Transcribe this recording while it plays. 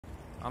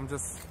I'm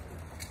just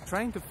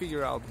trying to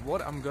figure out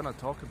what I'm gonna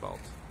talk about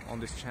on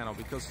this channel,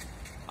 because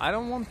I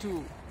don't want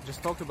to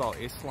just talk about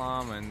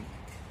Islam and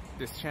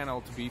this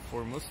channel to be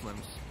for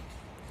Muslims.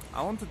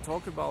 I want to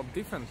talk about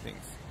different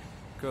things,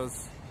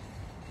 because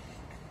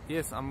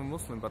yes, I'm a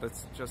Muslim, but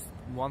it's just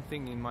one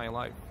thing in my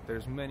life.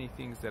 There's many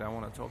things that I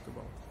want to talk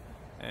about,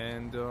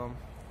 and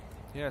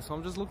yeah, so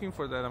I'm just looking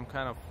for that. I'm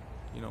kind of,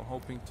 you know,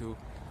 hoping to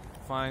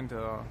find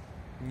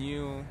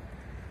new,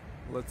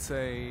 let's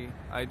say,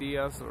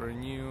 ideas or a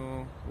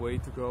new way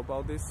to go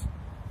about this.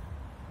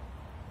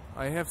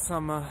 I have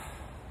some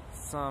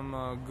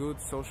good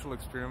social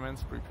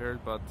experiments prepared,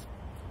 but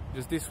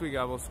just this week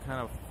I was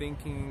kind of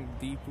thinking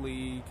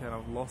deeply, kind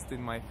of lost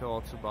in my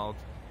thoughts about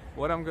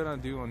what I'm gonna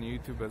do on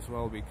YouTube as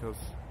well, because,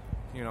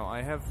 you know,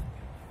 I have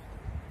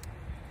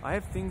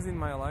things in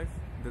my life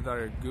that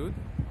are good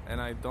and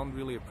I don't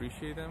really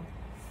appreciate them,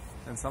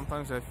 and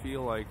sometimes I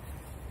feel like,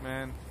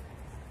 man,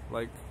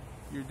 like,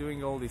 you're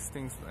doing all these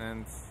things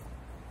and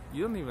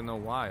you don't even know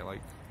why,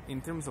 like,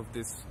 in terms of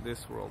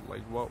this world,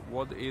 like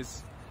what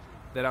is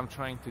that I'm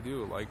trying to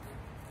do, like,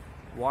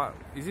 what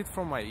is it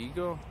from my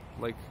ego?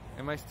 Like,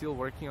 am I still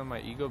working on my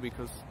ego?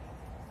 Because,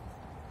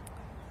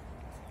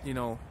 you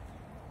know,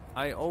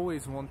 I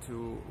always want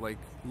to, like,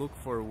 look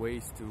for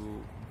ways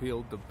to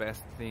build the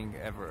best thing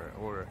ever,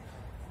 or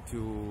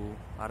to,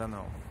 I don't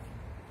know,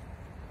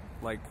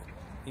 like,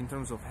 in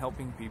terms of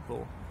helping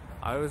people.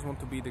 I always want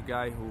to be the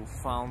guy who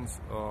founds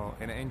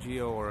an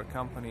NGO or a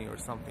company or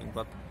something,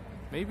 but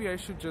maybe I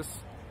should just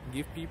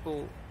give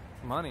people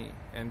money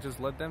and just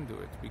let them do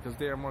it, because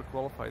they are more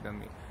qualified than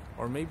me.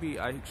 Or maybe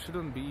I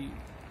shouldn't be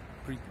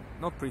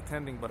not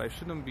pretending, but I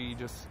shouldn't be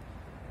just,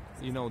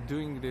 you know,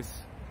 doing this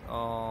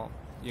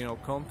you know,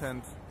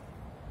 content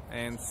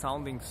and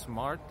sounding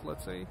smart,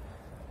 let's say,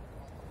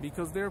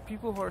 because there are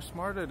people who are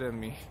smarter than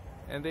me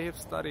and they have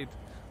studied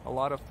a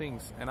lot of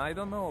things, and I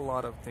don't know a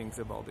lot of things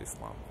about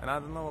Islam, and I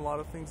don't know a lot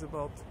of things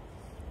about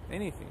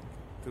anything,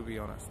 to be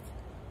honest.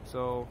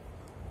 So,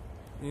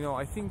 you know,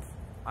 I think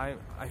I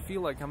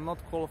feel like I'm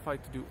not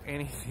qualified to do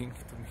anything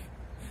to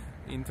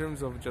me in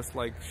terms of just,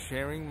 like,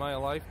 sharing my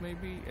life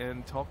maybe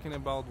and talking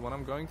about what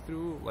I'm going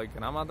through, like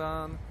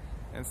Ramadan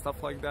and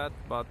stuff like that.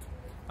 But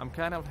I'm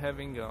kind of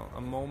having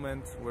a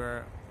moment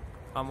where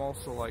I'm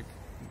also, like,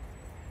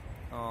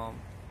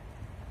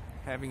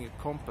 having a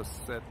compass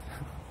set.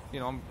 You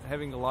know, I'm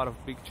having a lot of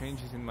big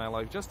changes in my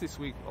life. Just this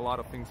week, a lot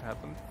of things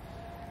happened.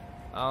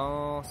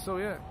 So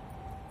yeah,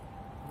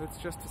 that's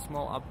just a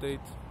small update.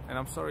 And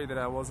I'm sorry that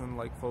I wasn't,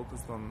 like,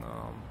 focused on,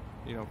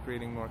 you know,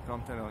 creating more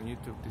content on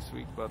YouTube this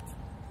week. But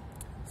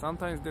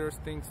sometimes there's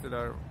things that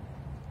are,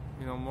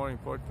 you know, more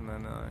important.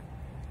 And,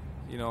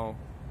 you know,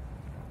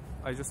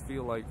 I just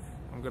feel like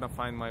I'm gonna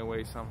find my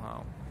way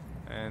somehow.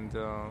 And,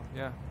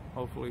 yeah,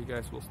 hopefully you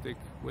guys will stick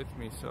with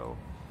me. So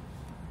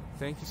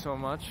thank you so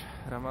much.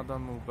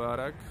 Ramadan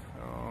Mubarak.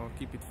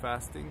 Keep it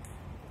fasting,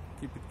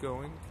 keep it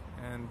going,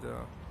 and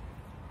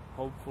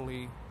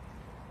hopefully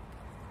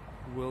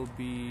we'll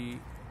be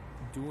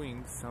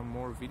doing some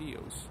more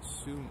videos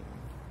soon.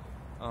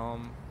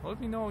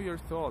 Let me know your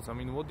thoughts. I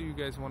mean, what do you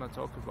guys want to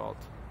talk about?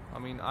 I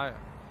mean,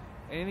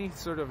 any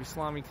sort of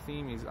Islamic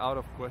theme is out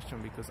of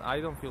question, because I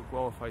don't feel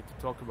qualified to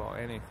talk about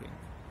anything.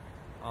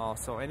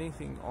 So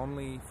anything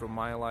only from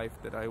my life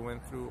that I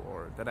went through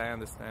or that I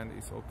understand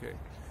is okay.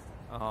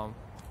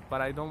 But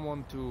I don't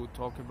want to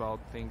talk about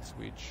things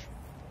which,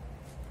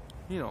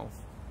 you know,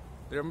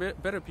 there are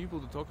better people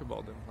to talk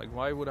about them. Like,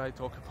 why would I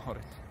talk about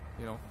it?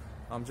 You know,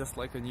 I'm just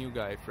like a new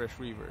guy, fresh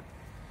revert.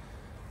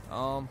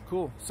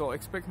 Cool. So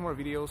expect more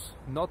videos,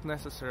 not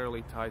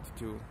necessarily tied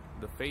to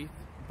the faith,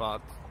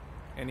 but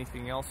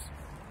anything else.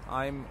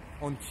 I'm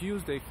on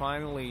Tuesday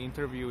finally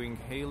interviewing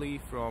Haley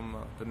from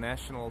the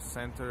National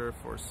Center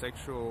for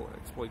Sexual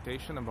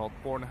Exploitation about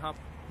Pornhub,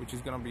 which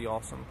is gonna be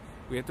awesome.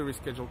 We had to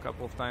reschedule a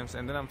couple of times,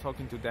 and then I'm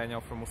talking to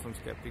Daniel from Muslim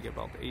Skeptic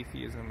about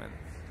atheism and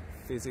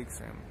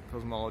physics and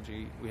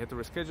cosmology. We had to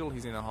reschedule.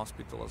 He's in a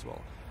hospital as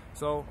well.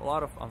 So a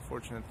lot of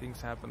unfortunate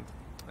things happened,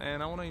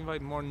 and I want to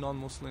invite more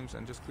non-Muslims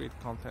and just create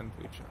content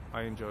which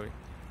I enjoy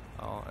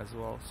as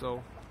well.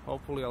 So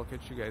hopefully I'll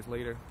catch you guys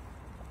later.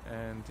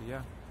 And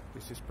yeah,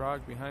 this is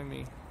Prague behind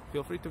me.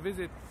 Feel free to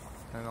visit,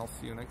 and I'll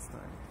see you next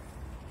time.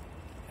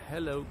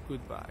 Hello,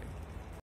 goodbye.